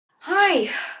Hi.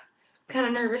 I'm kind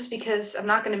of nervous because I'm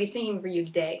not going to be singing for you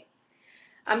today.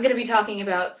 I'm going to be talking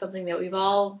about something that we've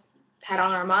all had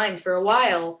on our minds for a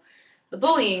while, the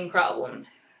bullying problem.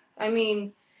 I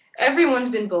mean,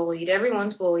 everyone's been bullied.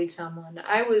 Everyone's bullied someone.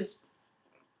 I was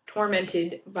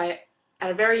tormented at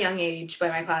a very young age by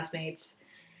my classmates,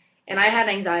 and I had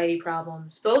anxiety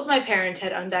problems. Both my parents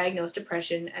had undiagnosed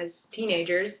depression as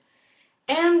teenagers,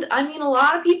 and I mean, a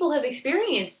lot of people have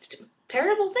experienced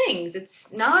terrible things. It's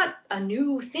not a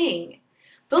new thing.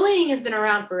 Bullying has been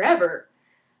around forever,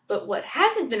 but what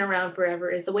hasn't been around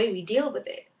forever is the way we deal with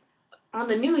it. On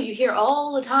the news, you hear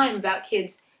all the time about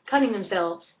kids cutting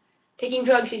themselves, taking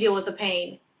drugs to deal with the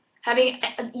pain, having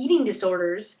eating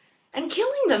disorders, and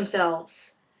killing themselves.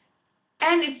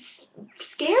 And it's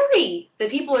scary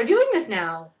that people are doing this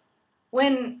now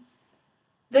when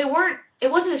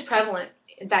it wasn't as prevalent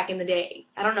back in the day.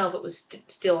 I don't know if it was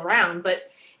still around, but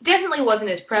it definitely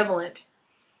wasn't as prevalent.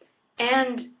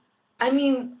 And I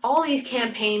mean, all these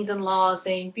campaigns and laws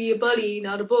saying be a buddy,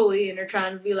 not a bully, and they're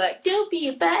trying to be like, don't be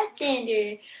a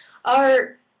bystander,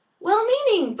 are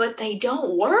well-meaning, but they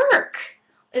don't work.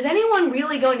 Is anyone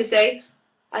really going to say,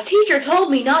 a teacher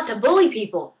told me not to bully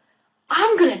people,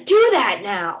 I'm going to do that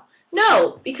now?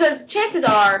 No, because chances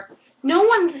are no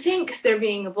one thinks they're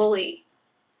being a bully.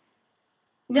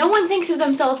 No one thinks of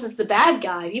themselves as the bad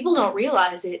guy. People don't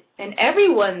realize it. And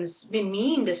everyone's been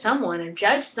mean to someone or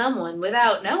judged someone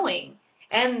without knowing.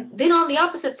 And been on the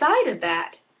opposite side of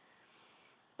that.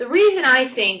 The reason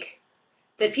I think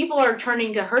that people are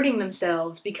turning to hurting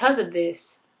themselves because of this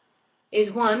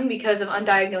is, one, because of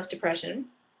undiagnosed depression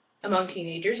among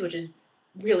teenagers, which is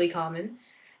really common.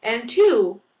 And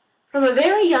two, from a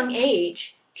very young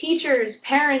age, teachers,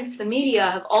 parents, the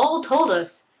media have all told us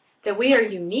that we are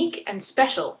unique and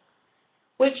special,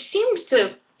 which seems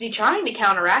to be trying to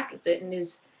counteract it and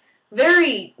is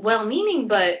very well-meaning,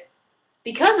 but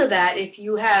because of that, if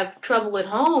you have trouble at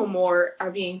home or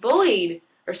are being bullied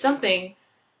or something,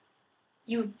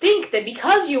 you think that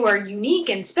because you are unique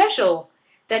and special,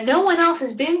 that no one else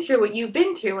has been through what you've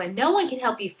been through and no one can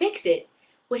help you fix it,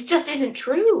 which just isn't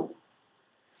true.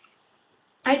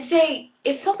 I'd say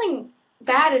if something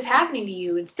bad is happening to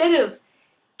you, instead of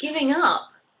giving up,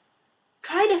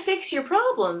 try to fix your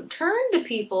problem. Turn to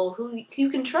people who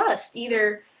you can trust,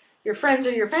 either your friends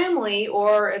or your family,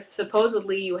 or if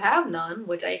supposedly you have none,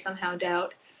 which I somehow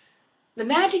doubt. The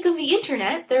magic of the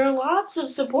internet, there are lots of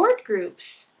support groups.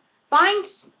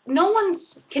 No one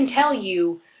can tell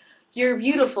you you're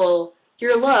beautiful,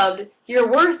 you're loved,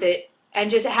 you're worth it, and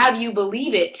just have you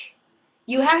believe it.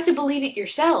 You have to believe it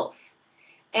yourself.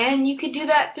 And you could do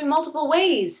that through multiple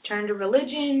ways. Turn to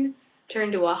religion,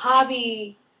 turn to a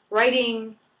hobby,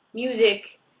 writing, music,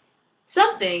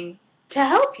 something to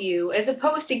help you as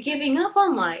opposed to giving up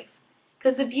on life.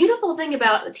 Because the beautiful thing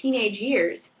about the teenage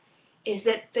years is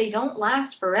that they don't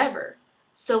last forever.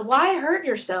 So why hurt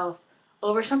yourself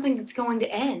over something that's going to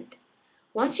end?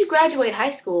 Once you graduate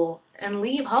high school and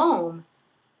leave home,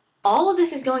 all of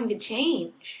this is going to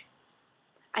change.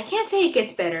 I can't say it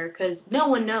gets better because no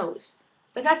one knows,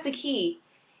 but that's the key.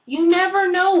 You never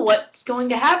know what's going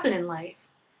to happen in life.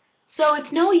 So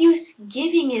it's no use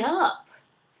giving it up.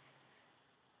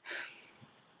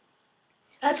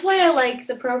 That's why I like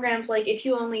the programs like If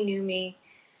You Only Knew Me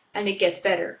and It Gets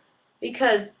Better.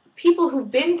 Because people who've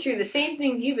been through the same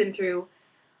things you've been through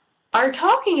are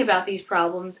talking about these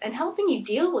problems and helping you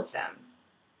deal with them.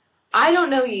 I don't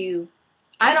know you.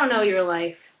 I don't know your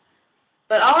life.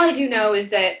 But all I do know is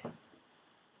that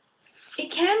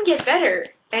it can get better.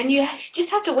 And you just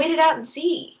have to wait it out and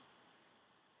see.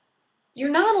 You're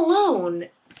not alone.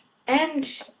 And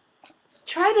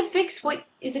try to fix what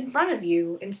is in front of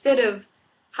you instead of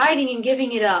hiding and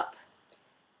giving it up.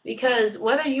 Because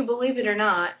whether you believe it or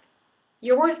not,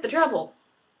 you're worth the trouble.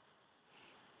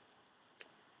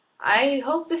 I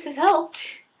hope this has helped.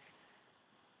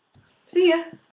 See ya.